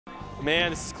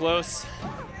Man, this is close.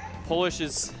 Polish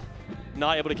is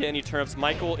not able to get any turnips.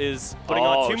 Michael is putting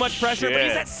on too much pressure, but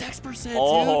he's at 6%, dude.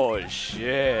 Oh,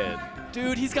 shit.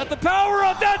 Dude, he's got the power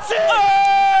up. That's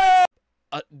it!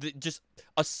 Just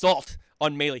assault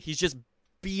on Melee. He's just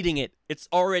beating it. It's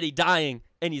already dying,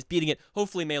 and he's beating it.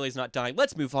 Hopefully, Melee's not dying.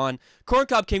 Let's move on.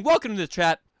 Corncob King, welcome to the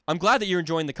chat. I'm glad that you're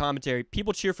enjoying the commentary.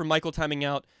 People cheer for Michael timing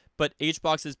out, but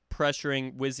Hbox is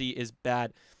pressuring Wizzy is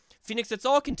bad. Phoenix, it's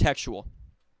all contextual.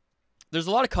 There's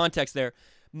a lot of context there.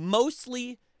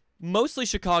 Mostly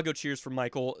Chicago cheers for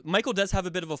Michael. Michael does have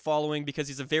a bit of a following because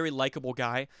he's a very likable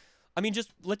guy. I mean,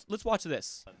 just let's watch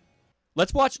this.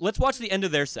 Let's watch the end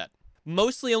of their set.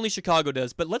 Mostly only Chicago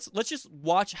does, but let's just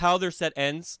watch how their set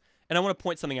ends, and I want to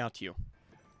point something out to you.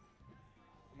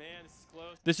 Man, this is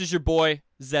close. This is your boy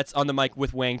Zetz on the mic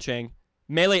with Wang Chang.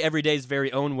 Melee Everyday's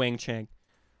very own Wang Chang.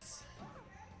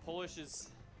 Polish is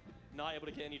not able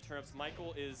to get any turnips.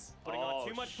 Michael is putting on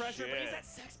too much pressure, but he's at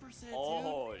 6%, dude.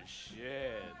 Oh,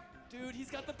 shit. Dude,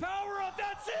 he's got the power up.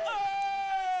 That's it!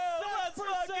 Oh, let's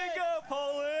fucking go,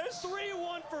 Polish!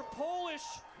 3-1 for Polish,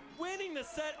 winning the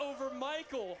set over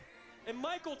Michael. And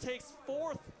Michael takes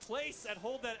 4th place at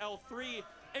Hold That L3.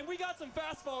 And we got some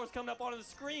fast followers coming up on the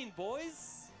screen,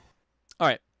 boys. All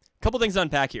right, couple things to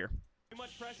unpack here. Too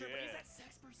much pressure, but he's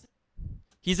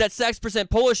at 6%. He's at 6%.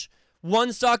 Polish,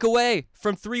 1 stock away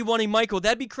from 3-1ing Michael.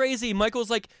 That'd be crazy.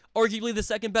 Michael's like arguably the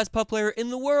 2nd best puck player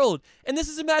in the world. And this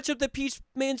is a matchup that Peach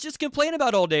man's just complain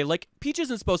about all day. Like, Peach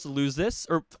isn't supposed to lose this,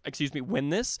 or excuse me, win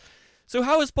this. So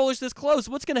how is Polish this close?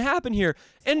 What's going to happen here?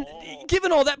 And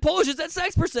given all that, Polish is at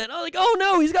 6%. I'm like, oh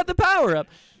no, he's got the power up.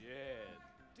 Shit.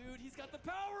 Dude, he's got the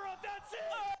power up. That's it.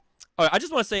 All right, I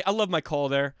just want to say I love my call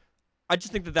there. I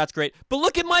just think that that's great. But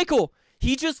look at Michael.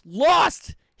 He just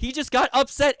lost. He just got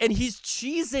upset, and he's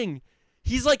cheesing.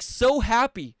 He's like so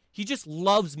happy. He just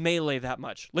loves Melee that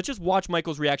much. Let's just watch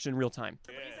Michael's reaction in real time.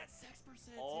 Yeah. He's at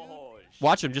 6%, oh,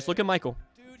 watch him. Just look at Michael.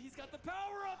 Dude, he's got the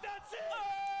power up. That's it.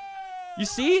 You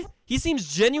see? He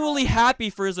seems genuinely happy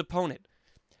for his opponent.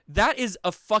 That is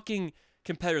a fucking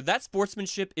competitor. That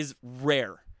sportsmanship is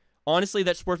rare. Honestly,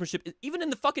 that sportsmanship, even in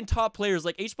the fucking top players,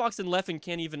 like Hbox and Leffen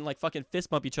can't even like fucking fist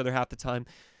bump each other half the time.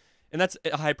 And that's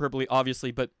a hyperbole,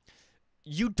 obviously, but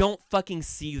you don't fucking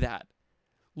see that.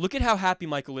 Look at how happy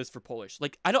Michael is for Polish.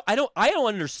 Like, I don't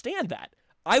understand that.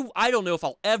 I don't know if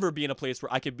I'll ever be in a place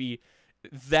where I could be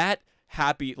that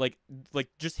happy, like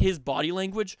just his body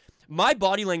language. My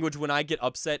body language when I get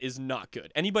upset is not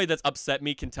good. Anybody that's upset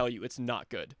me can tell you it's not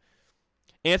good.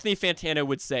 Anthony Fantano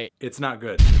would say, it's not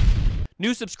good.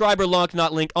 New subscriber, Lonk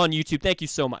Not Link on YouTube. Thank you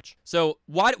so much. So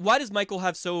why does Michael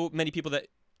have so many people that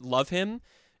love him?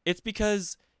 It's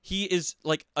because he is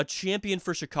like a champion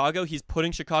for Chicago. He's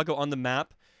putting Chicago on the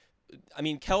map. I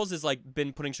mean, Kells has like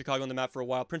been putting Chicago on the map for a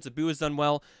while. Prince Abu has done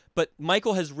well, but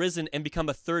Michael has risen and become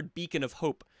a 3rd beacon of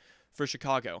hope for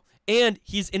Chicago. And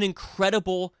he's an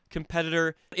incredible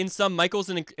competitor. In sum, Michael's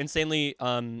an insanely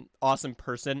awesome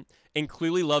person and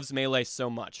clearly loves Melee so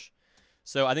much.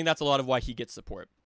 So I think that's a lot of why he gets support.